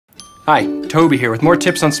Hi, Toby here with more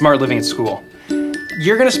tips on smart living at school.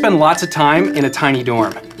 You're gonna spend lots of time in a tiny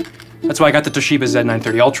dorm. That's why I got the Toshiba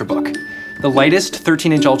Z930 Ultrabook, the lightest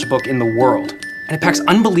 13-inch Ultrabook in the world. And it packs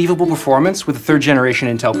unbelievable performance with a 3rd generation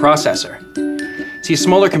Intel processor. See, a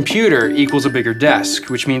smaller computer equals a bigger desk,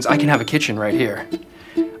 which means I can have a kitchen right here.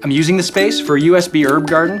 I'm using the space for a USB herb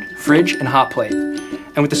garden, fridge, and hot plate.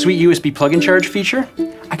 And with the sweet USB plug-in charge feature,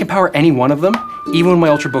 I can power any one of them, even when my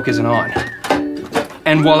Ultrabook isn't on.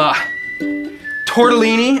 And voila!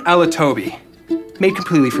 Tortellini alla Toby, made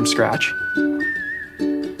completely from scratch.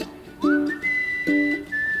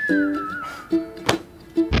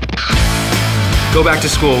 Go back to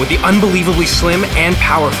school with the unbelievably slim and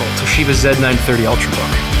powerful Toshiba Z930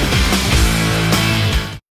 Ultrabook.